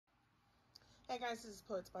Hey guys, this is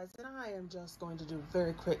Poets Bites, and I am just going to do a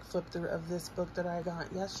very quick flip through of this book that I got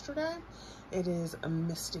yesterday. It is a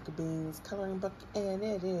Mystic Beings coloring book, and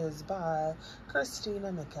it is by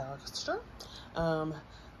Christina McAllister.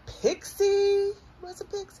 Pixie, was it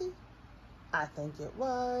Pixie? I think it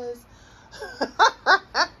was.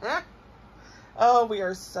 Oh, we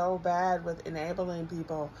are so bad with enabling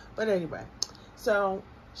people. But anyway, so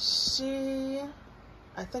I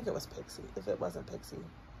think it was Pixie. If it wasn't Pixie,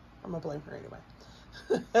 I'm gonna blame her anyway.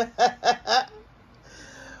 I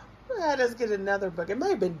had us get another book. It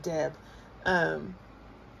might have been Deb.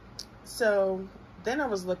 So then I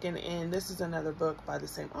was looking, and this is another book by the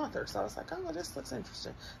same author. So I was like, oh, this looks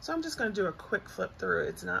interesting. So I'm just gonna do a quick flip through.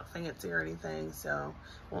 It's not fancy or anything, so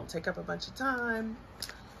it won't take up a bunch of time.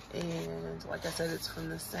 And like I said, it's from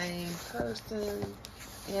the same person.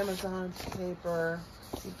 Amazon paper.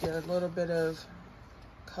 You get a little bit of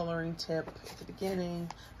coloring tip at the beginning.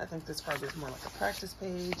 I think this probably is more like a practice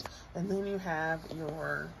page, and then you have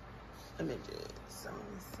your images. So let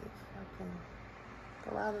me see if I can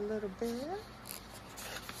go out a little bit.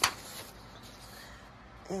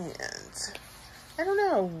 And I don't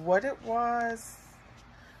know what it was.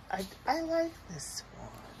 I like this one.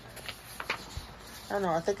 I don't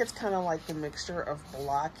know, I think it's kind of like the mixture of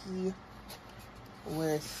blocky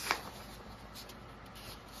with,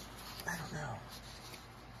 I don't know.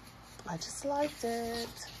 I just liked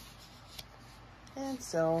it. And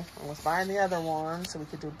so I was buying the other one so we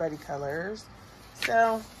could do buddy colors.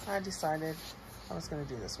 So I decided I was going to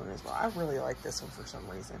do this one as well. I really like this one for some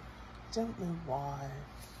reason. Don't know why,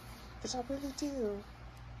 but I really do.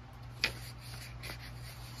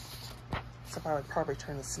 So I would probably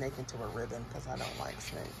turn the snake into a ribbon because I don't like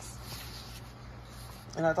snakes.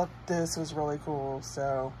 And I thought this was really cool.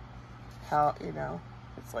 So how, you know,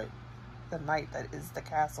 it's like the knight that is the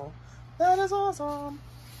castle. That is awesome.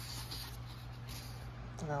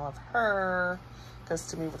 And I love her, because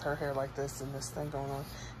to me, with her hair like this and this thing going on,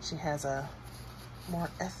 she has a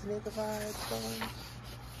more ethnic vibe going.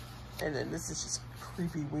 And then this is just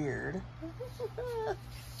creepy weird.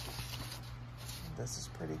 This is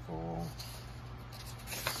pretty cool.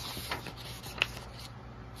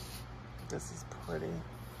 This is pretty.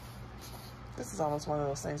 This is almost one of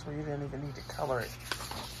those things where you didn't even need to color it.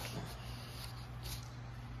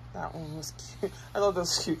 That one was cute. I thought that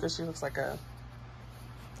was cute because she looks like a,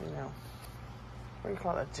 you know, what do you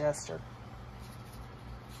call it, a jester.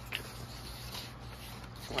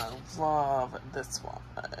 I love this one.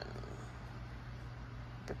 Look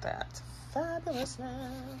at that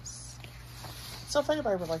fabulousness. So if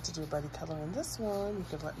anybody would like to do a buddy color in this one, you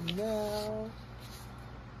could let me know.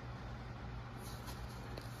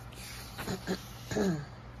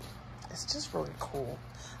 It's just really cool.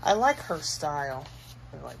 I like her style.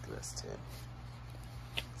 I like this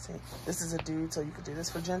too. See, this is a dude, so you could do this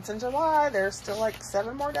for Gents in July. There's still like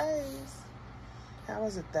 7 more days. How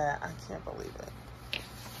is it that? I can't believe it.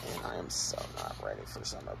 And I am so not ready for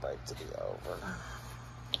summer break to be over.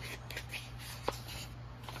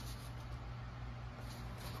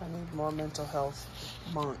 I need more mental health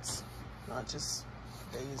months, not just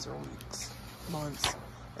days or weeks, months.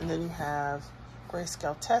 And then you have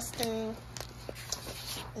grayscale testing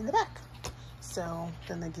in the back. So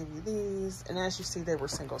then they give you these, and as you see, they were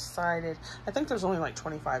single-sided. I think there's only like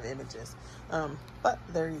 25 images, but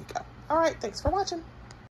there you go. All right, thanks for watching.